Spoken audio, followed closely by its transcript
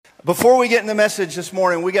Before we get in the message this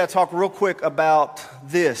morning, we got to talk real quick about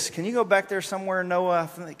this. Can you go back there somewhere, Noah? I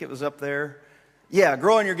think it was up there. Yeah,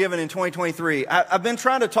 growing your giving in 2023. I've been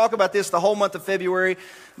trying to talk about this the whole month of February.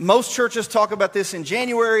 Most churches talk about this in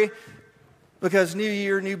January because new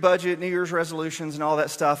year, new budget, New Year's resolutions and all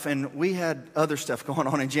that stuff. And we had other stuff going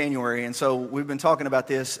on in January. And so we've been talking about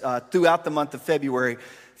this throughout the month of February.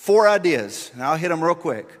 4 ideas, and I'll hit them real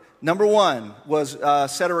quick. Number 1 was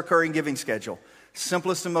set a recurring giving schedule.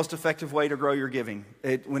 Simplest and most effective way to grow your giving.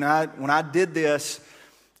 When I did this,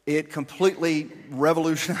 it completely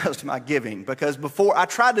revolutionized my giving, because before I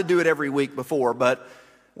tried to do it every week before, but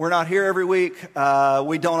we're not here every week.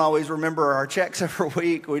 We don't always remember our checks every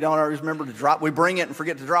week. We don't always remember to drop. We bring it and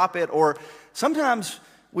forget to drop it, or sometimes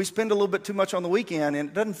we spend a little bit too much on the weekend, and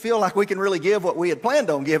it doesn't feel like we can really give what we had planned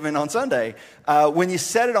on giving on Sunday. When you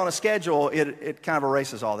set it on a schedule, it kind of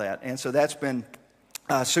erases all that, and so that's been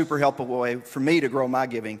super helpful way for me to grow my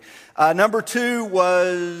giving. Number 2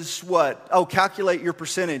 was what? Calculate your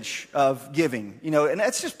percentage of giving. And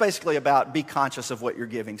that's just basically about be conscious of what you're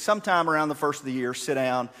giving. Sometime around the first of the year, sit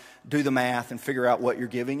down, do the math, and figure out what you're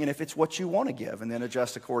giving, and if it's what you want to give, and then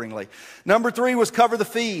adjust accordingly. Number 3 was cover the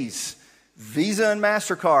fees. Visa and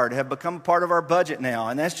MasterCard have become a part of our budget now,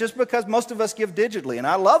 and that's just because most of us give digitally, and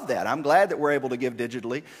I love that. I'm glad that we're able to give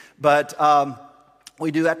digitally, but we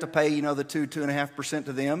do have to pay, the 2.5%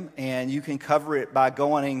 to them, and you can cover it by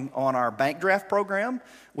going on our bank draft program,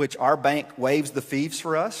 which our bank waives the fees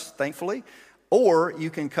for us, thankfully, or you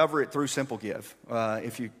can cover it through Simple Give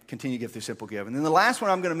if you continue to give through Simple Give. And then the last one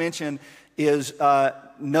I'm going to mention is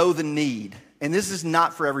know the need. And this is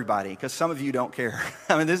not for everybody, because some of you don't care.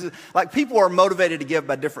 I mean, this is like people are motivated to give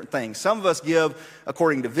by different things. Some of us give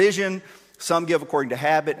according to vision, some give according to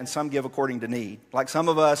habit, and some give according to need. Like some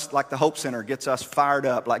of us, like the Hope Center, gets us fired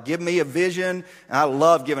up. Like, give me a vision, and I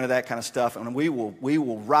love giving to that kind of stuff, and we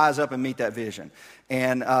will rise up and meet that vision.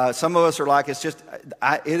 And some of us are like, it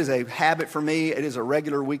is a habit for me. It is a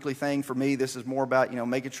regular weekly thing for me. This is more about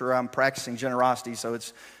making sure I'm practicing generosity. So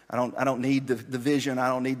I don't need the vision. I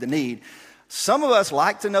don't need the need. Some of us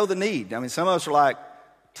like to know the need. I mean, some of us are like,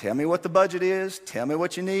 tell me what the budget is, tell me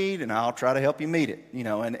what you need, and I'll try to help you meet it.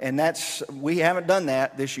 And we haven't done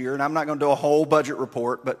that this year, and I'm not going to do a whole budget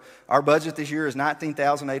report, but our budget this year is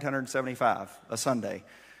 $19,875 a Sunday.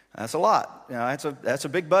 That's a lot. That's a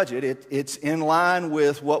big budget. It's in line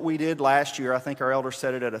with what we did last year. I think our elders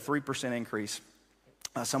set it at a 3% increase.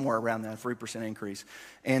 Somewhere around that 3% increase,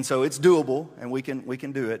 and so it's doable, and we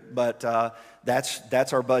can do it. But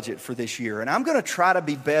that's our budget for this year, and I'm going to try to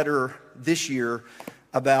be better this year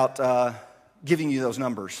about giving you those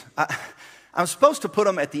numbers. I'm supposed to put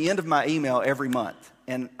them at the end of my email every month,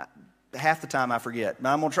 and half the time I forget. But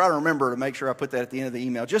I'm going to try to remember to make sure I put that at the end of the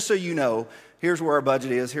email, just so you know. Here's where our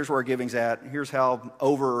budget is. Here's where our giving's at. Here's how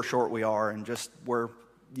over or short we are, and just where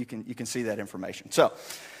you can see that information. So.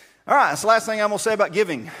 All right, that's the last thing I'm going to say about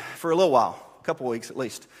giving for a little while, a couple of weeks at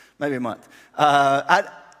least, maybe a month. I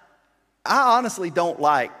honestly don't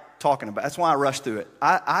like talking about it. That's why I rushed through it.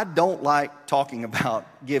 I don't like talking about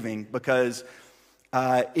giving because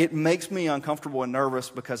it makes me uncomfortable and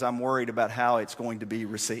nervous because I'm worried about how it's going to be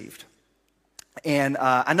received. And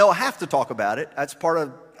I know I have to talk about it. That's part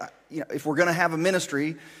of, if we're going to have a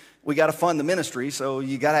ministry, we got to fund the ministry, so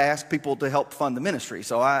you got to ask people to help fund the ministry.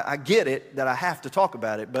 So I get it that I have to talk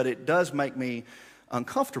about it, but it does make me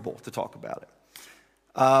uncomfortable to talk about it.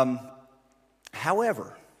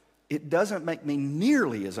 However, it doesn't make me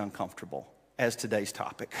nearly as uncomfortable as today's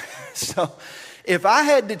topic. So if I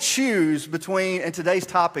had to choose between, and today's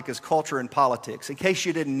topic is culture and politics, in case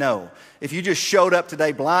you didn't know, if you just showed up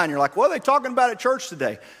today blind, you're like, what are they talking about at church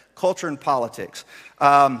today? Culture and politics.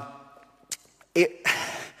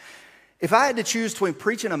 If I had to choose between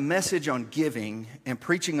preaching a message on giving and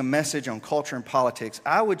preaching a message on culture and politics,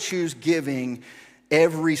 I would choose giving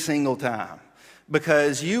every single time,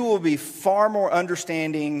 because you will be far more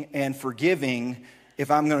understanding and forgiving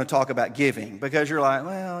if I'm going to talk about giving, because you're like,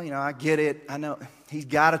 well, I get it. I know he's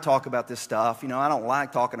got to talk about this stuff. I don't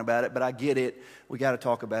like talking about it, but I get it. We got to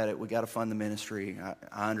talk about it. We got to fund the ministry.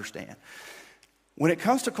 I understand. When it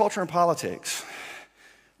comes to culture and politics,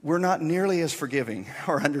 we're not nearly as forgiving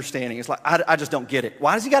or understanding. It's like, I just don't get it.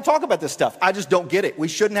 Why does he got to talk about this stuff? I just don't get it. We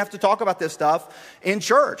shouldn't have to talk about this stuff in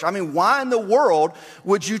church. I mean, why in the world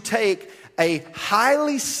would you take a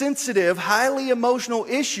highly sensitive, highly emotional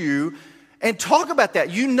issue and talk about that?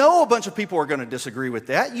 A bunch of people are going to disagree with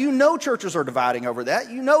that. Churches are dividing over that.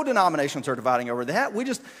 Denominations are dividing over that. We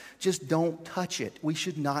just don't touch it. We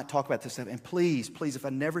should not talk about this stuff. And please, if I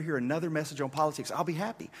never hear another message on politics, I'll be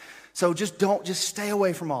happy. So just stay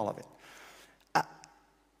away from all of it.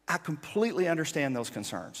 I completely understand those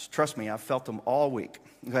concerns. Trust me, I've felt them all week,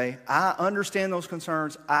 okay? I understand those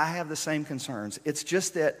concerns. I have the same concerns. It's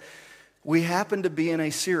just that we happen to be in a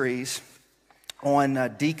series on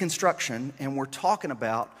deconstruction, and we're talking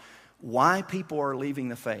about why people are leaving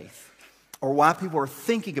the faith, or why people are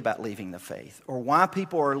thinking about leaving the faith, or why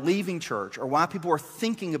people are leaving church, or why people are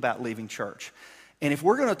thinking about leaving church. And if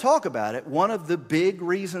we're going to talk about it, one of the big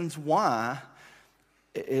reasons why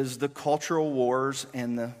is the cultural wars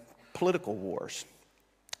and the political wars.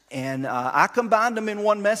 And I combined them in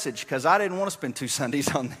one message because I didn't want to spend 2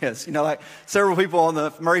 Sundays on this. You know, like several people on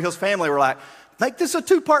the Murray Hills family were like, make this a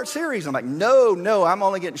 2-part series. I'm like, no, I'm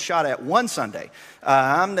only getting shot at one Sunday.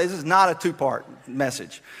 This is not a 2-part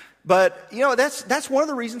message. But, you know, that's one of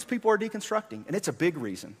the reasons people are deconstructing. And it's a big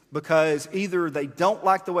reason, because either they don't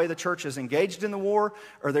like the way the church is engaged in the war,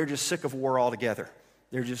 or they're just sick of war altogether.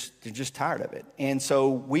 They're just tired of it. And so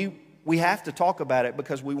we have to talk about it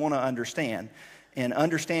because we want to understand. And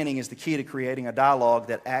understanding is the key to creating a dialogue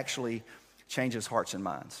that actually changes hearts and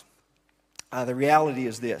minds. The reality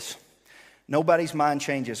is this. Nobody's mind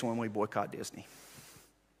changes when we boycott Disney.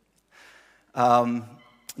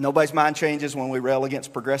 Nobody's mind changes when we rail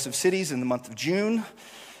against progressive cities in the month of June.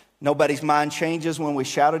 Nobody's mind changes when we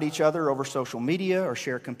shout at each other over social media or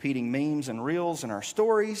share competing memes and reels in our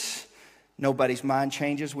stories. Nobody's mind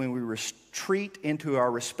changes when we retreat into our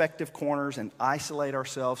respective corners and isolate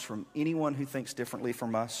ourselves from anyone who thinks differently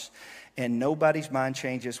from us. And nobody's mind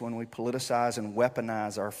changes when we politicize and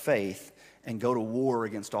weaponize our faith and go to war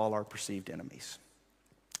against all our perceived enemies.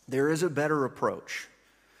 There is a better approach,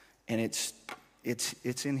 and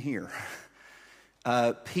it's in here.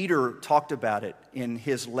 Peter talked about it in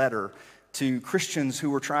his letter to Christians who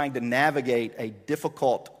were trying to navigate a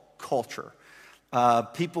difficult culture.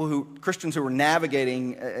 Christians who were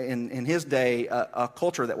navigating in his day a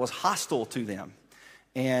culture that was hostile to them,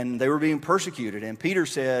 and they were being persecuted. And Peter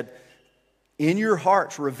said, in your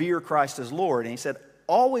hearts revere Christ as Lord. And he said,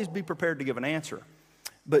 always be prepared to give an answer,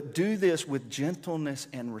 but do this with gentleness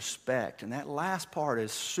and respect. And that last part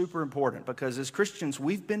is super important, because as Christians,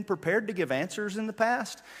 we've been prepared to give answers in the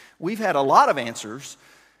past. We've had a lot of answers.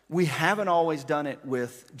 We haven't always done it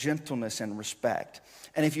with gentleness and respect.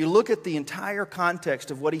 And if you look at the entire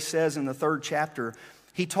context of what he says in the 3rd chapter,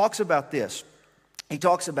 he talks about this. He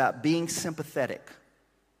talks about being sympathetic.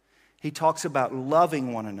 He talks about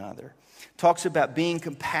loving one another. Talks about being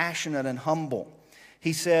compassionate and humble.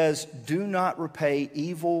 He says, do not repay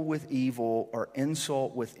evil with evil or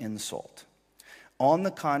insult with insult. On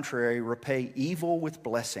the contrary, repay evil with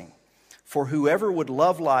blessing. For whoever would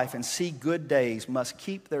love life and see good days must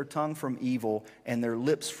keep their tongue from evil and their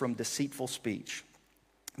lips from deceitful speech.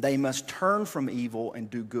 They must turn from evil and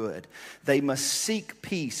do good. They must seek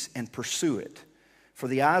peace and pursue it. For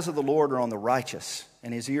the eyes of the Lord are on the righteous,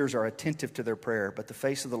 and his ears are attentive to their prayer, but the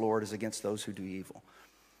face of the Lord is against those who do evil.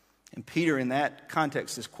 And Peter, in that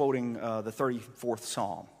context, is quoting the 34th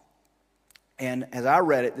Psalm. And as I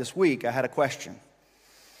read it this week, I had a question.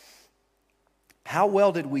 How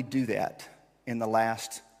well did we do that in the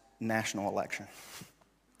last national election?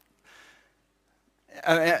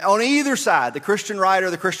 On either side, the Christian right or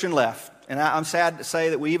the Christian left. And I'm sad to say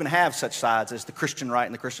that we even have such sides as the Christian right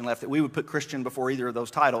and the Christian left, that we would put Christian before either of those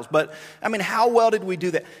titles. But, I mean, how well did we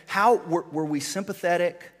do that? How were we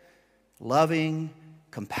sympathetic, loving,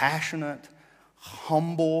 compassionate,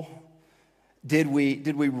 humble? Did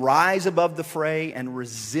we rise above the fray and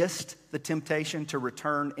resist the temptation to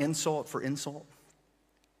return insult for insult?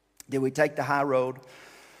 Did we take the high road?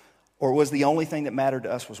 Or was the only thing that mattered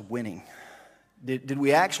to us was winning? Did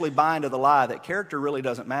we actually buy into the lie that character really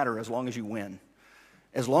doesn't matter as long as you win?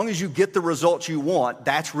 As long as you get the results you want,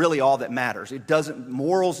 that's really all that matters.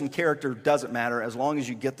 Morals and character doesn't matter as long as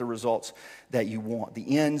you get the results that you want.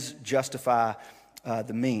 The ends justify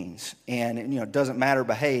the means. And it doesn't matter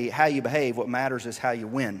how you behave. What matters is how you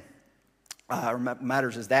win.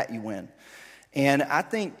 Matters is that you win. And I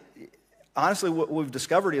think, honestly, what we've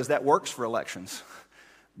discovered is that works for elections,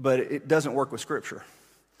 but it doesn't work with Scripture.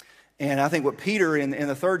 And I think what Peter, in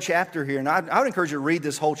the 3rd chapter here, and I would encourage you to read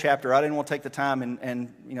this whole chapter. I didn't want to take the time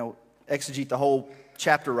and exegete the whole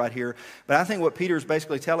chapter right here. But I think what Peter is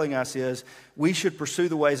basically telling us is we should pursue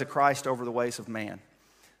the ways of Christ over the ways of man.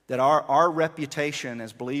 That our reputation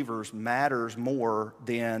as believers matters more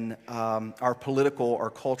than our political or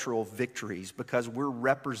cultural victories, because we're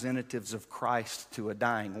representatives of Christ to a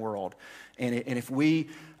dying world. And if we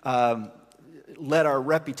let our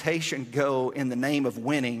reputation go in the name of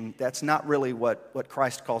winning, that's not really what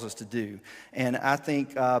Christ calls us to do. And I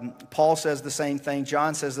think Paul says the same thing,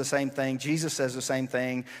 John says the same thing, Jesus says the same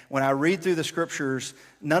thing. When I read through the scriptures,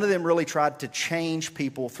 none of them really tried to change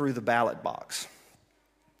people through the ballot box.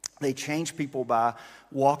 They change people by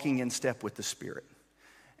walking in step with the Spirit.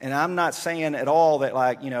 And I'm not saying at all that,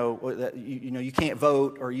 like, you can't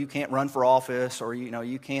vote, or you can't run for office, or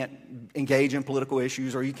you can't engage in political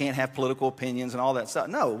issues, or you can't have political opinions and all that stuff.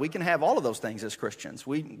 No, we can have all of those things as Christians.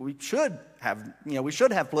 We should have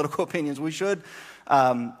political opinions. We should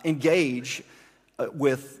engage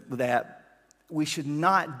with that. We should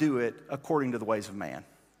not do it according to the ways of man.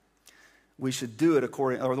 We should do it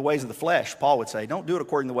or the ways of the flesh. Paul would say, don't do it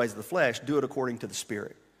according to the ways of the flesh. Do it according to the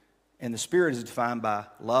Spirit. And the Spirit is defined by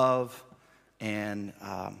love and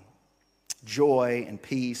joy and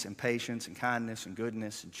peace and patience and kindness and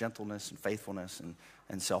goodness and gentleness and faithfulness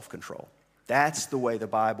and self-control. That's the way the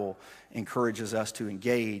Bible encourages us to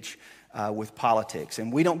engage with politics.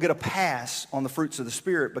 And we don't get a pass on the fruits of the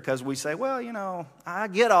Spirit because we say, well, I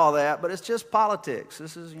get all that, but it's just politics.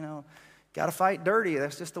 This is, got to fight dirty.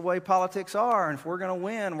 That's just the way politics are. And if we're going to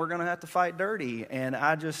win, we're going to have to fight dirty. And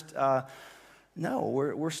I just... No,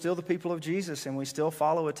 we're still the people of Jesus, and we still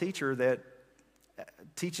follow a teacher that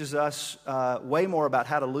teaches us way more about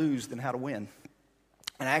how to lose than how to win.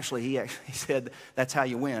 And actually, he said that's how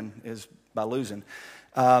you win, is by losing.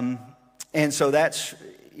 And so that's,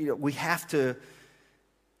 we have to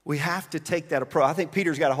take that approach. I think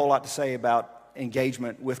Peter's got a whole lot to say about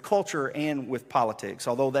engagement with culture and with politics,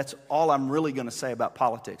 although that's all I'm really going to say about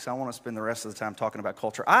politics. I want to spend the rest of the time talking about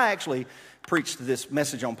culture. I actually preached this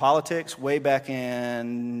message on politics way back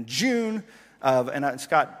in June,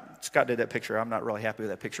 Scott did that picture. I'm not really happy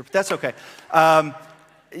with that picture, but that's okay.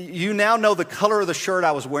 You now know the color of the shirt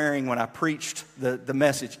I was wearing when I preached the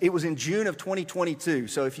message. It was in June of 2022,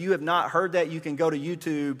 so if you have not heard that, you can go to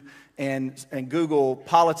YouTube and Google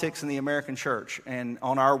politics in the American church and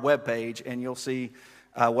on our webpage, and you'll see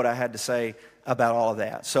what I had to say about all of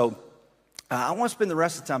that. So I want to spend the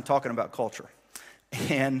rest of the time talking about culture.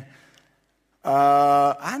 And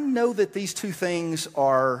I know that these two things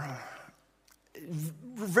are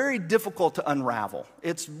very difficult to unravel.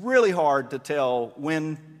 It's really hard to tell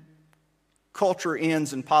when culture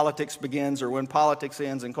ends and politics begins, or when politics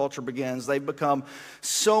ends and culture begins. They've become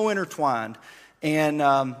so intertwined.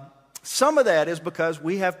 And some of that is because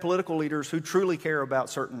we have political leaders who truly care about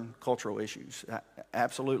certain cultural issues.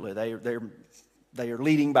 Absolutely. They are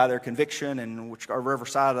leading by their conviction, and whichever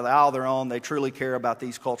side of the aisle they're on, they truly care about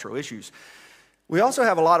these cultural issues. We also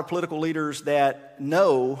have a lot of political leaders that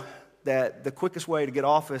know that the quickest way to get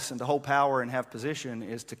office and to hold power and have position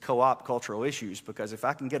is to co-opt cultural issues, because if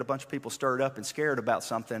I can get a bunch of people stirred up and scared about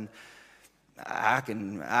something, I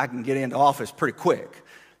can get into office pretty quick.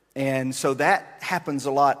 And so that happens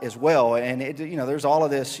a lot as well. And there's all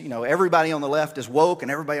of this, everybody on the left is woke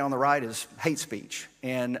and everybody on the right is hate speech.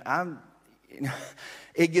 And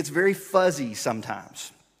it gets very fuzzy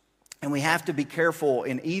sometimes. And we have to be careful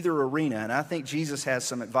in either arena. And I think Jesus has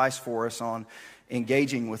some advice for us on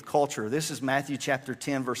engaging with culture. This is Matthew chapter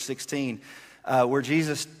 10, verse 16, where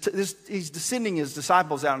Jesus, he's sending his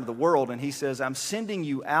disciples out into the world, and he says, I'm sending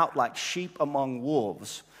you out like sheep among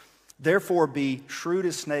wolves. Therefore be shrewd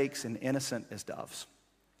as snakes and innocent as doves.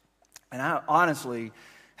 And I honestly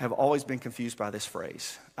have always been confused by this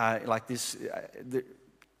phrase. I've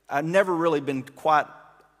never really been quite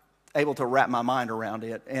able to wrap my mind around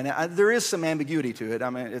it. And there is some ambiguity to it. I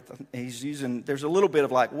mean, there's a little bit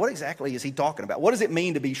of like, what exactly is he talking about? What does it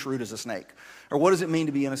mean to be shrewd as a snake? Or what does it mean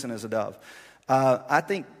to be innocent as a dove? I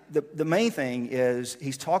think the main thing is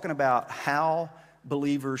he's talking about how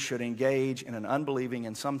believers should engage in an unbelieving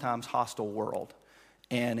and sometimes hostile world.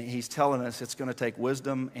 And he's telling us it's going to take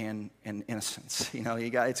wisdom and innocence.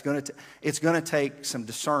 It's going to take some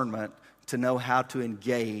discernment to know how to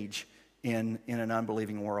engage in an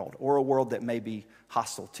unbelieving world, or a world that may be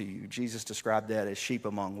hostile to you. Jesus described that as sheep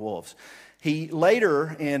among wolves. He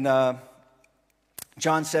later in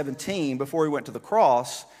John 17, before he went to the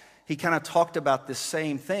cross, he kind of talked about this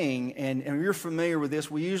same thing. And you're familiar with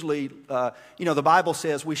this. We usually, the Bible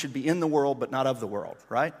says we should be in the world but not of the world,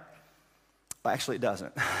 right? Well, actually, it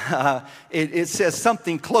doesn't. It says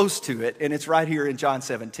something close to it, and it's right here in John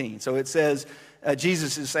 17. So it says,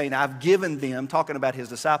 Jesus is saying, I've given them, talking about his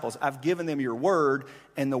disciples, I've given them your word,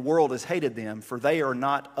 and the world has hated them, for they are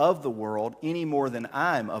not of the world any more than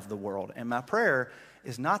I'm of the world. And my prayer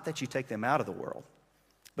is not that you take them out of the world,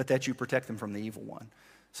 but that you protect them from the evil one.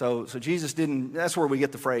 So Jesus didn't, that's where we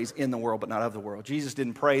get the phrase, in the world, but not of the world. Jesus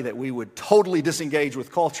didn't pray that we would totally disengage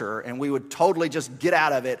with culture and we would totally just get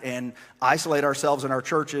out of it and isolate ourselves in our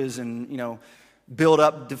churches and, build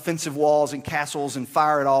up defensive walls and castles and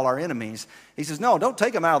fire at all our enemies. He says, no, don't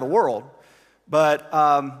take them out of the world, but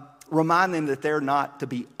remind them that they're not to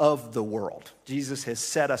be of the world. Jesus has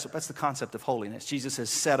set us, that's the concept of holiness. Jesus has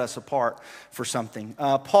set us apart for something.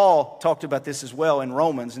 Paul talked about this as well in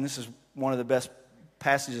Romans, and this is one of the best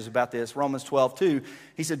passages about this, Romans 12:2.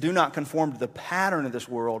 He said, do not conform to the pattern of this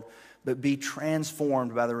world, but be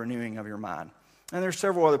transformed by the renewing of your mind. And there's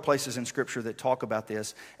several other places in Scripture that talk about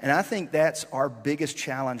this. And I think that's our biggest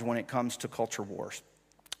challenge when it comes to culture wars.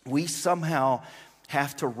 We somehow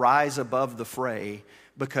have to rise above the fray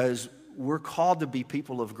because we're called to be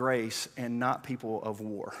people of grace and not people of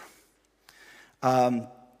war. I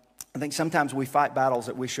think sometimes we fight battles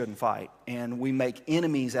that we shouldn't fight, and we make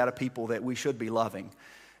enemies out of people that we should be loving.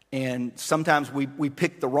 And sometimes we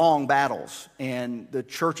pick the wrong battles, and the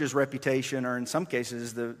church's reputation, or in some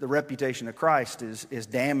cases, the reputation of Christ is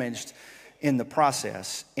damaged in the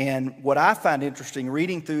process. And what I find interesting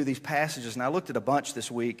reading through these passages, and I looked at a bunch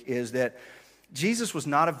this week, is that Jesus was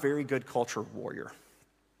not a very good culture warrior.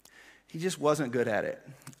 He just wasn't good at it.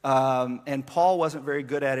 And Paul wasn't very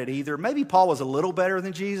good at it either. Maybe Paul was a little better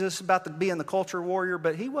than Jesus about being the culture warrior,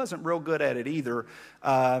 but he wasn't real good at it either.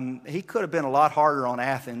 He could have been a lot harder on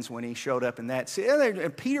Athens when he showed up in that.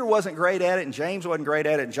 And Peter wasn't great at it, and James wasn't great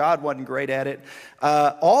at it, and John wasn't great at it.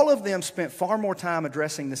 All of them spent far more time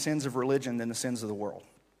addressing the sins of religion than the sins of the world.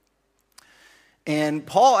 And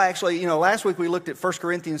Paul actually, last week we looked at 1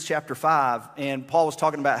 Corinthians chapter 5, and Paul was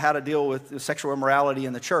talking about how to deal with sexual immorality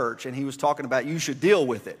in the church, and he was talking about you should deal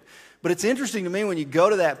with it. But it's interesting to me when you go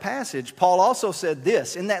to that passage, Paul also said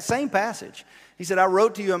this, in that same passage. He said, I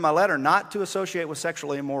wrote to you in my letter not to associate with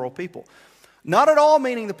sexually immoral people. Not at all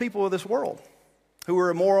meaning the people of this world who are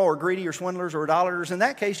immoral or greedy or swindlers or idolaters. In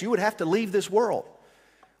that case, you would have to leave this world.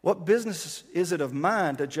 What business is it of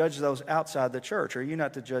mine to judge those outside the church? Are you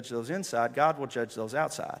not to judge those inside? God will judge those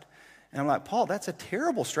outside. And I'm like, Paul, that's a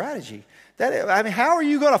terrible strategy. How are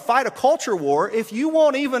you going to fight a culture war if you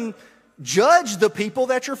won't even judge the people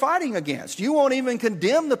that you're fighting against? You won't even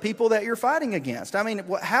condemn the people that you're fighting against.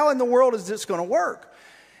 How in the world is this going to work?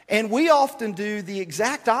 And we often do the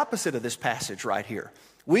exact opposite of this passage right here.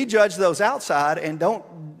 We judge those outside and don't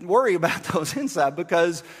worry about those inside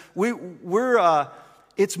because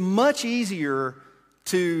it's much easier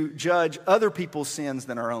to judge other people's sins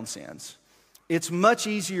than our own sins. It's much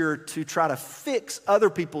easier to try to fix other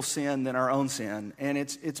people's sin than our own sin. And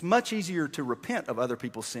it's much easier to repent of other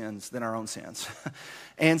people's sins than our own sins.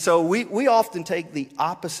 And so we often take the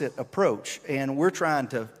opposite approach. And we're trying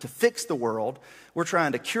to fix the world. We're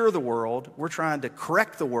trying to cure the world. We're trying to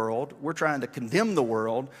correct the world. We're trying to condemn the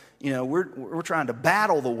world. We're trying to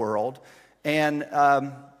battle the world. And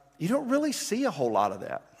you don't really see a whole lot of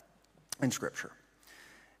that in Scripture.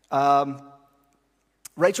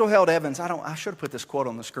 Rachel Held Evans, I should have put this quote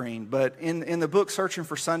on the screen, but in the book Searching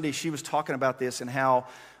for Sunday, she was talking about this and how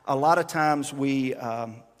a lot of times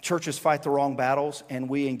churches fight the wrong battles and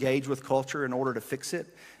we engage with culture in order to fix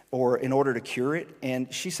it or in order to cure it.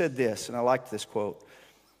 And she said this, and I liked this quote: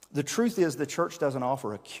 the truth is the church doesn't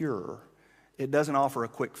offer a cure. It doesn't offer a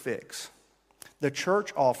quick fix. The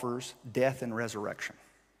church offers death and resurrection.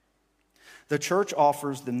 The church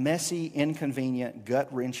offers the messy, inconvenient,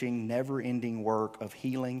 gut-wrenching, never-ending work of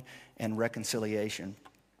healing and reconciliation.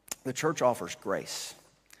 The church offers grace.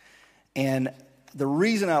 And the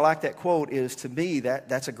reason I like that quote is, to me,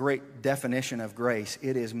 that's a great definition of grace.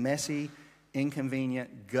 It is messy,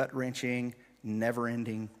 inconvenient, gut-wrenching,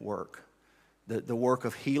 never-ending work. The work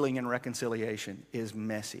of healing and reconciliation is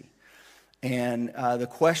messy. And the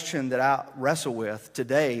question that I wrestle with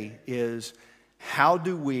today is, how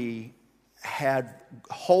do we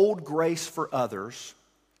hold grace for others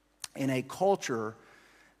in a culture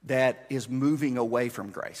that is moving away from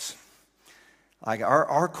grace? Like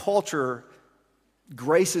our culture,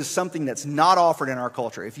 grace is something that's not offered in our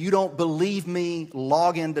culture. If you don't believe me,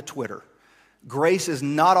 log into Twitter. Grace is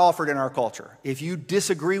not offered in our culture. If you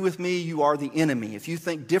disagree with me, you are the enemy. If you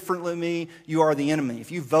think differently than me, you are the enemy.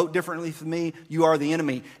 If you vote differently from me, you are the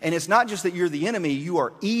enemy. And it's not just that you're the enemy, you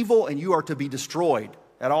are evil and you are to be destroyed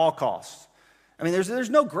at all costs. There's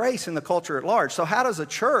no grace in the culture at large. So how does a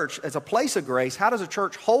church, as a place of grace, how does a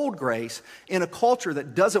church hold grace in a culture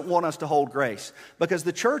that doesn't want us to hold grace? Because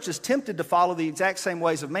the church is tempted to follow the exact same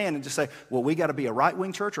ways of man and just say, well, we got to be a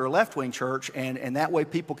right-wing church or a left-wing church, and that way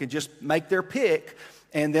people can just make their pick,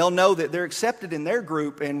 and they'll know that they're accepted in their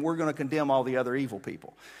group, and we're going to condemn all the other evil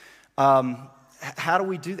people. How do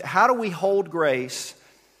we do that? How do we hold grace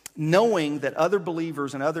knowing that other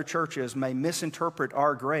believers and other churches may misinterpret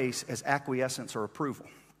our grace as acquiescence or approval?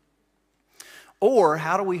 Or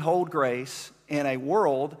how do we hold grace in a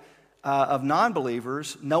world of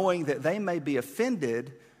non-believers, knowing that they may be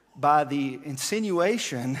offended by the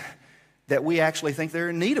insinuation that we actually think they're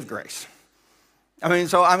in need of grace?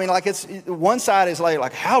 Like it's one side is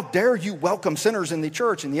like, how dare you welcome sinners in the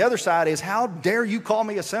church? And the other side is, how dare you call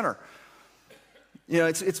me a sinner?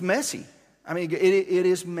 It's messy. It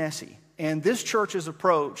is messy. And this church's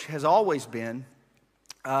approach has always been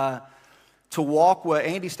to walk what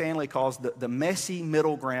Andy Stanley calls the messy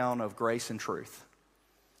middle ground of grace and truth.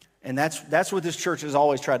 And that's what this church has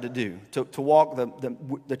always tried to do, to walk.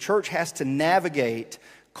 The church has to navigate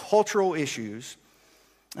cultural issues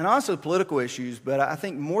and also political issues, but I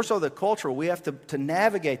think more so the cultural. We have to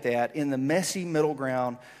navigate that in the messy middle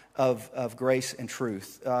ground of grace and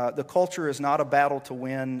truth. The culture is not a battle to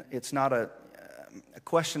win. It's not a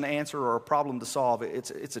question to answer or a problem to solve.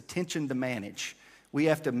 It's a tension to manage. We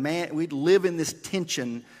have to we live in this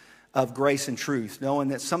tension of grace and truth, knowing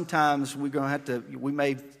that sometimes we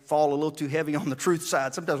may fall a little too heavy on the truth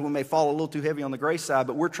side. Sometimes we may fall a little too heavy on the grace side,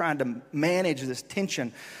 but we're trying to manage this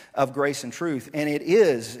tension of grace and truth. And it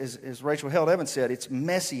is, as Rachel Held Evans said, it's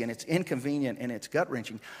messy and it's inconvenient and it's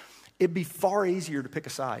gut-wrenching. It'd be far easier to pick a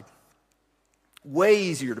side. Way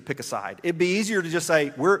easier to pick a side. It'd be easier to just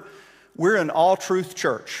say, we're an all-truth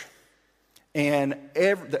church. And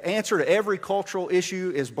the answer to every cultural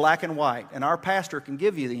issue is black and white. And our pastor can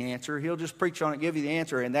give you the answer. He'll just preach on it, give you the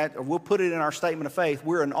answer. And we'll put it in our statement of faith.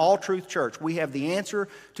 We're an all-truth church. We have the answer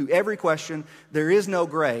to every question. There is no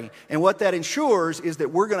gray. And what that ensures is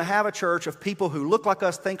that we're going to have a church of people who look like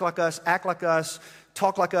us, think like us, act like us,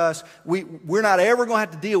 talk like us. We're not ever going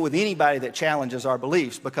to have to deal with anybody that challenges our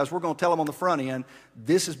beliefs, because we're going to tell them on the front end,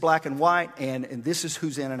 this is black and white, and this is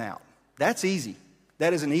who's in and out. That's easy.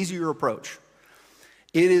 That is an easier approach.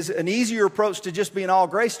 It is an easier approach to just be an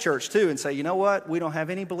all-grace church, too, and say, you know what? We don't have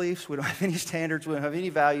any beliefs. We don't have any standards. We don't have any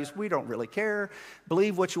values. We don't really care.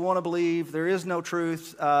 Believe what you want to believe. There is no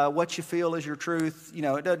truth. What you feel is your truth.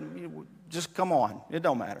 It doesn't. Just come on. It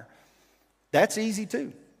don't matter. That's easy,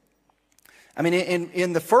 too.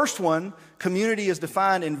 In the first one, community is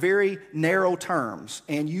defined in very narrow terms,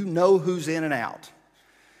 and you know who's in and out.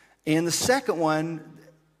 In the second one,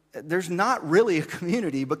 there's not really a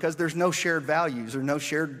community because there's no shared values or no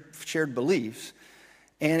shared beliefs.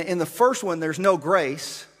 And in the first one, there's no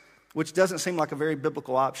grace, which doesn't seem like a very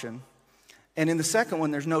biblical option. And in the second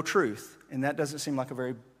one, there's no truth, and that doesn't seem like a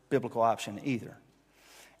very biblical option either.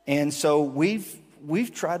 And so we've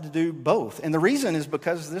tried to do both. And the reason is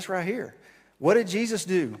because of this right here. What did Jesus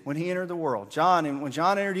do when he entered the world? When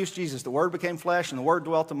John introduced Jesus, the Word became flesh and the Word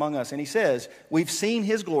dwelt among us. And he says, we've seen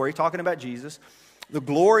his glory, talking about Jesus, the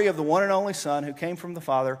glory of the one and only Son who came from the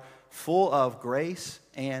Father, full of grace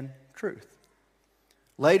and truth.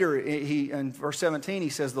 Later, in verse 17, he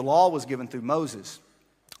says the law was given through Moses,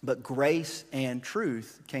 but grace and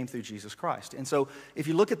truth came through Jesus Christ. And so if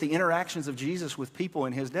you look at the interactions of Jesus with people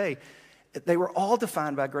in his day, they were all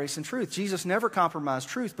defined by grace and truth. Jesus never compromised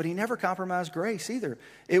truth, but he never compromised grace either.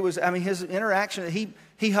 It was, his interaction,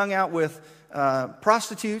 he hung out with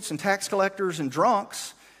prostitutes and tax collectors and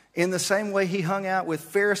drunks in the same way he hung out with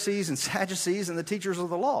Pharisees and Sadducees and the teachers of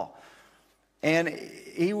the law. And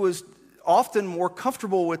he was often more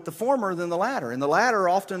comfortable with the former than the latter. And the latter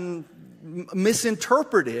often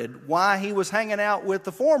misinterpreted why he was hanging out with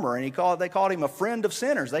the former. And they called him a friend of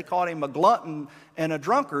sinners. They called him a glutton and a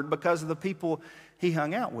drunkard because of the people he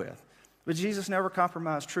hung out with. But Jesus never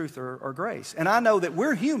compromised truth or grace. And I know that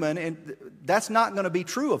we're human, and that's not going to be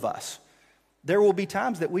true of us. There will be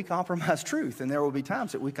times that we compromise truth, and there will be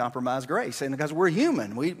times that we compromise grace. And because we're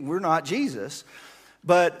human, we're not Jesus,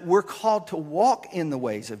 but we're called to walk in the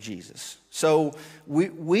ways of Jesus. So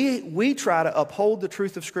we try to uphold the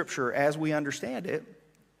truth of Scripture as we understand it,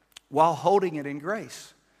 while holding it in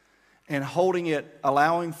grace, and holding it,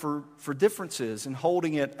 allowing for differences, and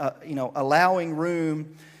holding it, allowing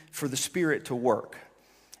room for the Spirit to work.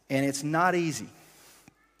 And it's not easy.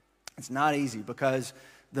 It's not easy because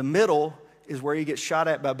the middle is where you get shot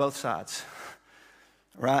at by both sides,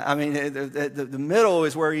 right? The middle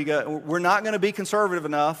is where you go, we're not going to be conservative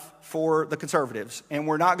enough for the conservatives, and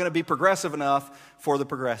we're not going to be progressive enough for the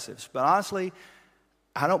progressives. But honestly,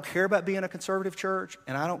 I don't care about being a conservative church,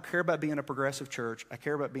 and I don't care about being a progressive church. I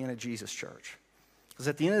care about being a Jesus church. Because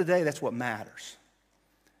at the end of the day, that's what matters.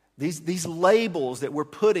 These labels that we're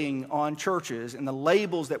putting on churches and the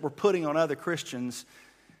labels that we're putting on other Christians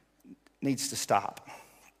needs to stop.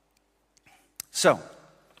 So,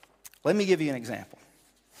 let me give you an example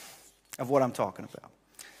of what I'm talking about.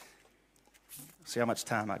 See how much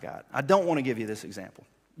time I got. I don't want to give you this example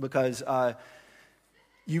because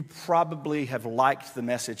you probably have liked the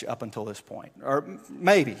message up until this point. Or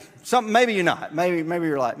maybe you're not. Maybe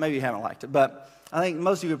you haven't liked it. But I think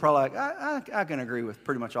most of you are probably like, I can agree with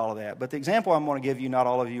pretty much all of that. But the example I'm going to give you, not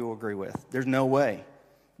all of you will agree with. There's no way.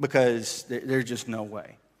 Because there's just no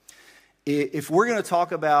way. If we're going to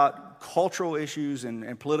talk about cultural issues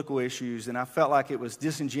and political issues, then I felt like it was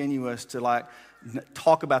disingenuous to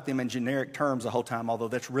talk about them in generic terms the whole time, although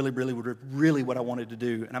that's really what I wanted to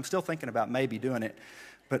do. And I'm still thinking about maybe doing it.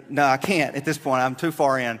 But no, I can't at this point. I'm too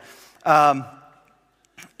far in.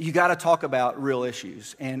 You got to talk about real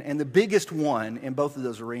issues. And the biggest one in both of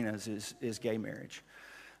those arenas is gay marriage.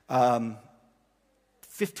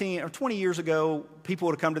 15 or 20 years ago, people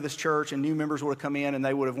would have come to this church and new members would have come in and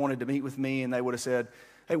they would have wanted to meet with me and they would have said,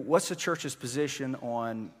 hey, what's the church's position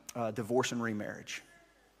on divorce and remarriage?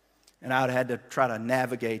 And I would have had to try to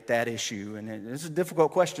navigate that issue. And it's a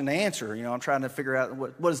difficult question to answer. I'm trying to figure out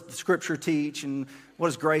what does the Scripture teach and what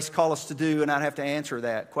does grace call us to do, and I'd have to answer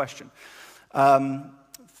that question. 10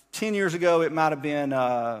 years ago, it might have been,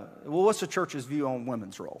 what's the church's view on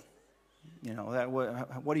women's role?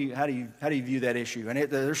 How do you view that issue? And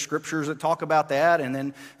there's scriptures that talk about that, and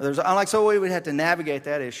then so we would have to navigate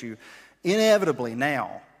that issue. Inevitably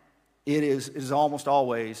now, it is almost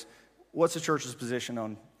always, what's the church's position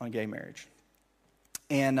on gay marriage?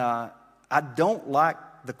 And I don't like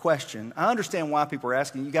the question. I understand why people are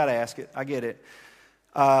asking. You got to ask it. I get it.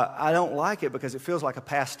 I don't like it because it feels like a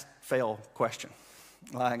pass-fail question.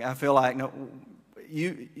 I feel like no.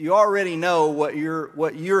 You already know what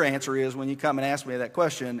your answer is when you come and ask me that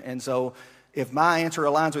question, and so if my answer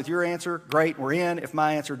aligns with your answer, great, we're in. If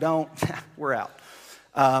my answer don't, we're out.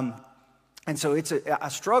 And so I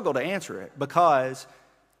struggle to answer it because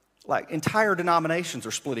entire denominations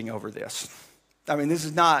are splitting over this. I mean, this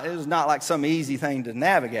is not like some easy thing to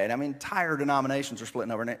navigate. I mean, entire denominations are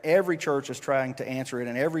splitting over it, and every church is trying to answer it,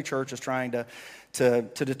 and every church is trying to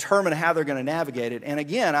determine how they're going to navigate it. And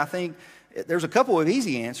again, I think there's a couple of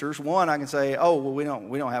easy answers. One, I can say, we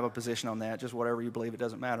don't have a position on that. Just whatever you believe, it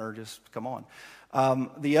doesn't matter. Just come on.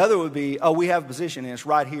 The other would be, we have a position, and it's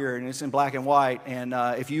right here, and it's in black and white, and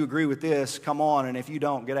if you agree with this, come on, and if you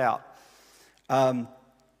don't, get out.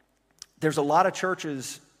 There's a lot of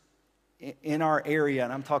churches in our area,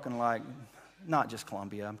 and I'm talking not just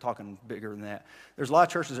Columbia, I'm talking bigger than that. There's a lot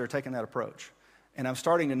of churches that are taking that approach. And I'm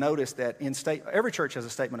starting to notice that every church has a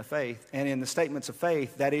statement of faith, and in the statements of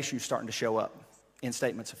faith, that issue is starting to show up in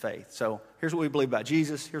statements of faith. So here's what we believe about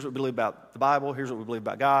Jesus, here's what we believe about the Bible, here's what we believe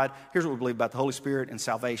about God, here's what we believe about the Holy Spirit and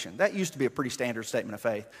salvation. That used to be a pretty standard statement of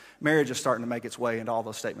faith. Marriage is starting to make its way into all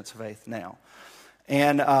those statements of faith now.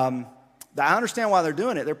 And I understand why they're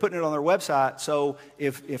doing it. They're putting it on their website. So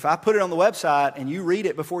if I put it on the website and you read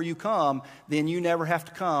it before you come, then you never have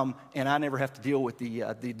to come, and I never have to deal with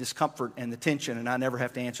the discomfort and the tension, and I never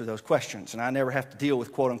have to answer those questions, and I never have to deal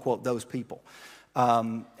with quote unquote those people.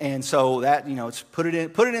 And so that it's put it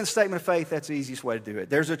in the statement of faith. That's the easiest way to do it.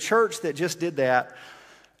 There's a church that just did that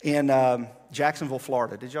in Jacksonville,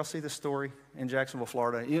 Florida. Did y'all see this story in Jacksonville,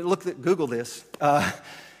 Florida? Google this.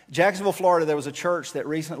 Jacksonville, Florida, there was a church that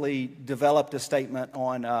recently developed a statement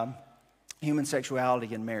on human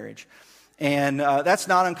sexuality and marriage. And that's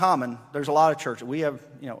not uncommon. There's a lot of churches. A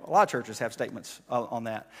lot of churches have statements on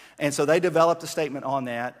that. And so they developed a statement on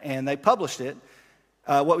that, and they published it.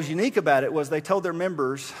 What was unique about it was they told their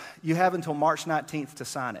members, you have until March 19th to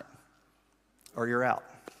sign it, or you're out.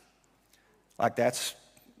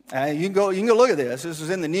 You can go look at this. This was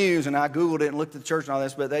in the news, and I Googled it and looked at the church and all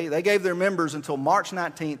this, but they gave their members until March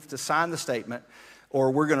 19th to sign the statement,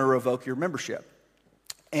 or we're going to revoke your membership.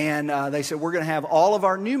 And they said, we're going to have all of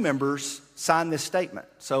our new members sign this statement.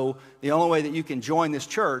 So the only way that you can join this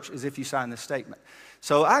church is if you sign this statement.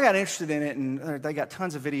 So I got interested in it, and they got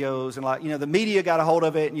tons of videos, and the media got a hold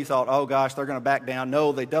of it, and you thought, oh gosh, they're going to back down.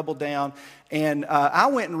 No, they doubled down. And I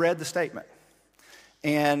went and read the statement.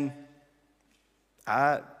 And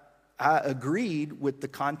I agreed with the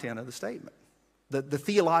content of the statement, the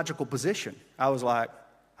theological position. I was like,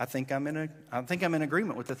 I think I'm in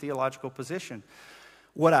agreement with the theological position.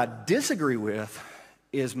 What I disagree with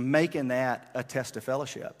is making that a test of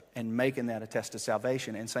fellowship and making that a test of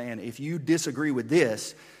salvation and saying, if you disagree with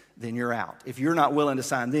this, then you're out. If you're not willing to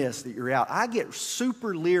sign this, that you're out. I get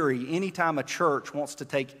super leery anytime a church wants to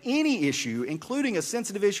take any issue, including a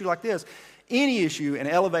sensitive issue like this, any issue, and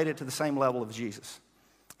elevate it to the same level of Jesus.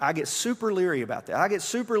 I get super leery about that. I get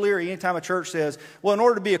super leery anytime a church says, well, in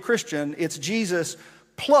order to be a Christian, it's Jesus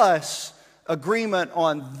plus agreement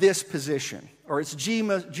on this position, or it's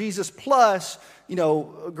Jesus plus,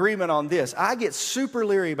 agreement on this. I get super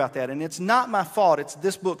leery about that, and it's not my fault. It's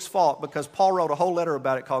this book's fault because Paul wrote a whole letter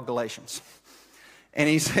about it called Galatians. And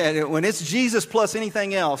he said, when it's Jesus plus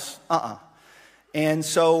anything else, And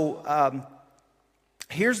so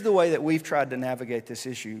here's the way that we've tried to navigate this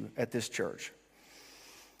issue at this church.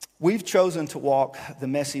 We've chosen to walk the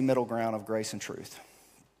messy middle ground of grace and truth.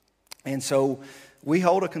 And so we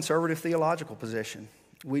hold a conservative theological position.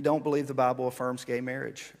 We don't believe the Bible affirms gay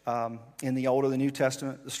marriage. In the Old or the New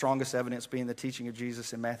Testament, the strongest evidence being the teaching of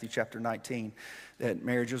Jesus in Matthew chapter 19, that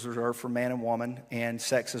marriage is reserved for man and woman and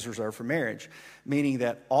sex is reserved for marriage, meaning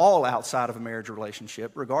that all outside of a marriage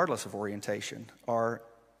relationship, regardless of orientation, are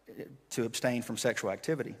to abstain from sexual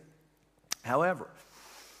activity. However,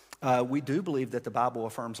 we do believe that the Bible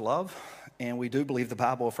affirms love, and we do believe the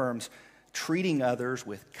Bible affirms treating others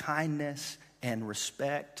with kindness and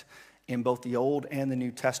respect in both the Old and the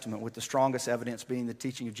New Testament, with the strongest evidence being the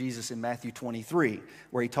teaching of Jesus in Matthew 23,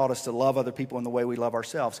 where he taught us to love other people in the way we love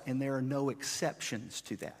ourselves. And there are no exceptions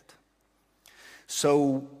to that.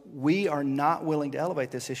 So we are not willing to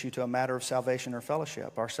elevate this issue to a matter of salvation or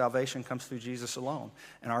fellowship. Our salvation comes through Jesus alone,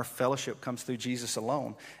 and our fellowship comes through Jesus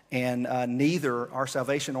alone. And neither our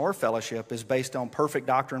salvation or fellowship is based on perfect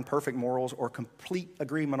doctrine, perfect morals, or complete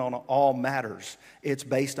agreement on all matters. It's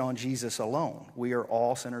based on Jesus alone. We are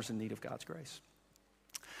all sinners in need of God's grace.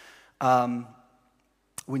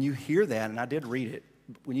 When you hear that, and I did read it,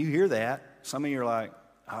 when you hear that, some of you are like,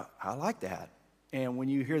 I like that. And when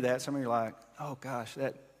you hear that, some of you are like, oh gosh,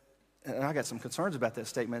 and I got some concerns about that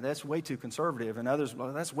statement. That's way too conservative, and others,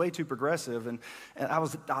 well, that's way too progressive. And I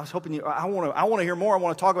was hoping I want to hear more. I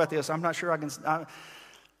want to talk about this. I'm not sure I can.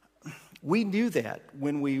 We knew that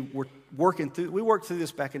when we were working through. We worked through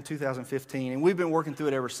this back in 2015, and we've been working through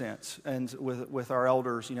it ever since. And with our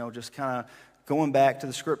elders, just kind of going back to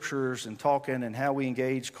the scriptures and talking and how we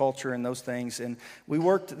engage culture and those things. And we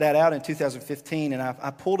worked that out in 2015, and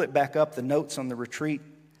I pulled it back up, the notes on the retreat.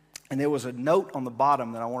 And there was a note on the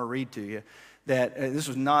bottom that I want to read to you that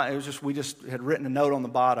we just had written a note on the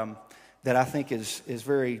bottom that I think is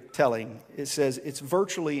very telling. It says, it's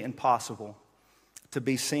virtually impossible to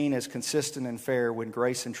be seen as consistent and fair when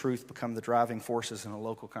grace and truth become the driving forces in a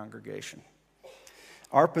local congregation.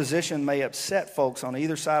 Our position may upset folks on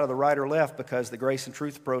either side of the right or left because the grace and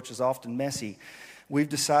truth approach is often messy. We've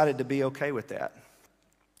decided to be okay with that.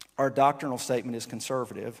 Our doctrinal statement is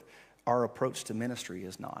conservative. Our approach to ministry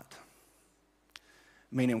is not.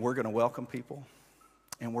 Meaning we're going to welcome people,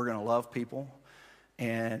 and we're going to love people,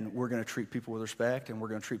 and we're going to treat people with respect, and we're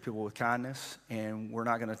going to treat people with kindness, and we're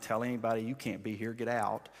not going to tell anybody, you can't be here, get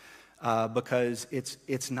out, because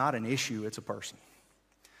it's not an issue, it's a person.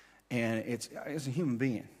 And it's a human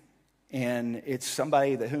being. And it's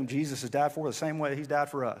somebody whom Jesus has died for the same way he's died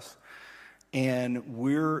for us. And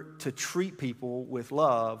we're to treat people with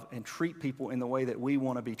love and treat people in the way that we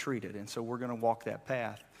want to be treated. And so we're going to walk that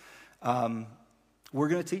path. We're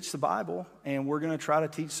going to teach the Bible, and we're going to try to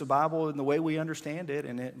teach the Bible in the way we understand it.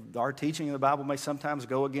 And our teaching of the Bible may sometimes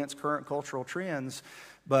go against current cultural trends,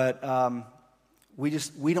 but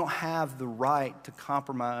we don't have the right to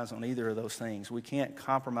compromise on either of those things. We can't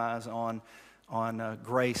compromise on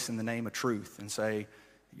grace in the name of truth and say,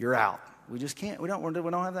 you're out. We just can't. We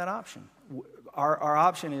don't have that option. Our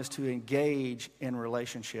option is to engage in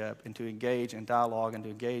relationship and to engage in dialogue and to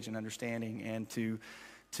engage in understanding and to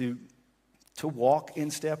walk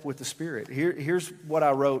in step with the Spirit. Here's what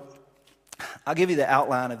I wrote. I'll give you the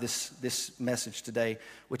outline of this message today,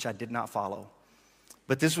 which I did not follow.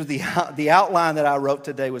 But this was the outline that I wrote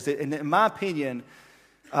today. And in my opinion,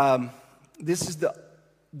 this is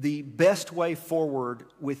the best way forward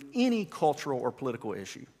with any cultural or political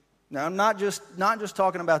issue. Now, I'm not just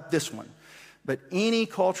talking about this one, but any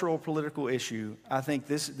cultural or political issue. I think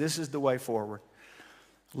this is the way forward.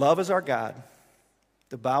 Love is our guide.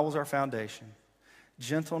 The Bible is our foundation.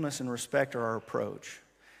 Gentleness and respect are our approach.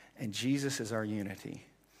 And Jesus is our unity.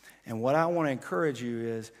 And what I want to encourage you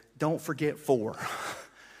is, don't forget 4.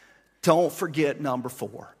 Don't forget number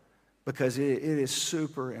 4, because it is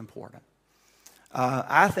super important.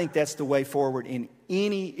 I think that's the way forward in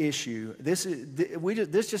any issue. This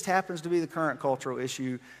just happens to be the current cultural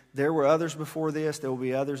issue. There were others before this. There will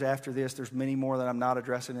be others after this. There's many more that I'm not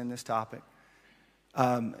addressing in this topic.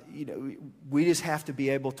 We just have to be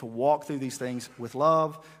able to walk through these things with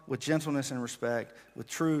love, with gentleness and respect, with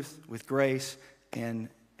truth, with grace, and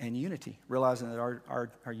unity, realizing that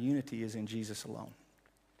our unity is in Jesus alone.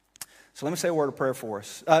 So let me say a word of prayer for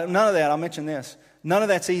us. None of that, I'll mention this, none of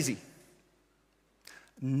that's easy.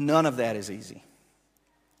 None of that is easy.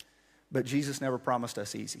 But Jesus never promised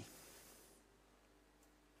us easy.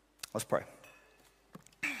 Let's pray.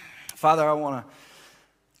 Father, I want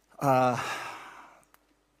to,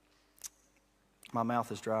 my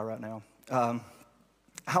mouth is dry right now.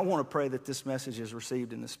 I want to pray that this message is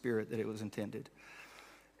received in the spirit that it was intended.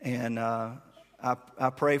 And I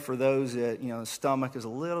pray for those that, the stomach is a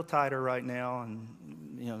little tighter right now and,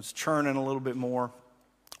 it's churning a little bit more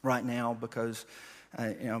right now because,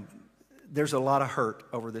 there's a lot of hurt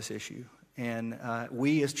over this issue. And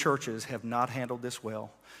we as churches have not handled this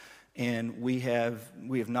well. And we have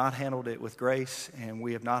not handled it with grace, and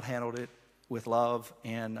we have not handled it with love.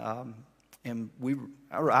 And I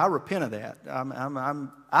repent of that.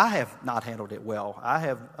 I have not handled it well. I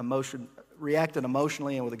have reacted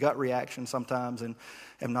emotionally and with a gut reaction sometimes, and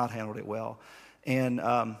have not handled it well. And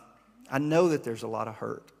I know that there's a lot of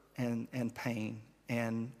hurt and pain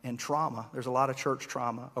and trauma. There's a lot of church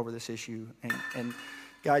trauma over this issue. And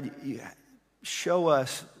God, you show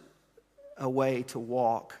us a way to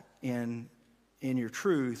walk in your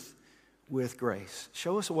truth with grace.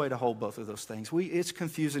 Show us a way to hold both of those things. It's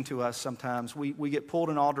confusing to us sometimes. We get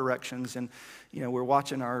pulled in all directions, and we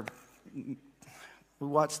watch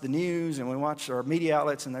the news and we watch our media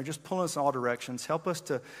outlets, and they're just pulling us in all directions. Help us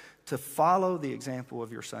to follow the example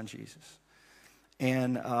of your Son Jesus,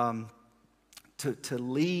 and to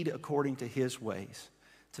lead according to his ways,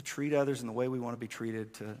 to treat others in the way we want to be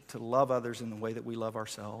treated, to love others in the way that we love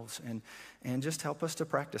ourselves, and just help us to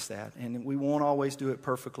practice that. And we won't always do it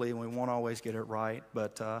perfectly, and we won't always get it right,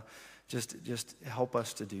 but just help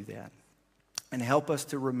us to do that. And help us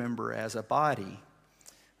to remember as a body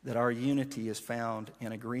that our unity is found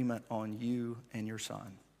in agreement on you and your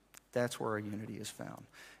Son. That's where our unity is found.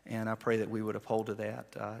 And I pray that we would uphold to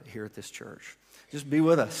that here at this church. Just be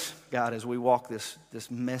with us, God, as we walk this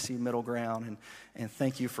messy middle ground. And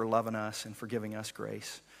thank you for loving us and for giving us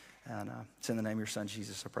grace. And it's in the name of your Son,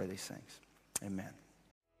 Jesus, I pray these things. Amen.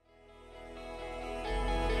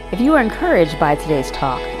 If you are encouraged by today's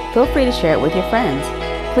talk, feel free to share it with your friends.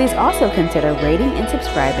 Please also consider rating and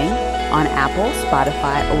subscribing on Apple,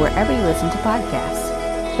 Spotify, or wherever you listen to podcasts.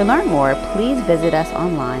 To learn more, please visit us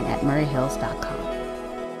online at murrayhills.com.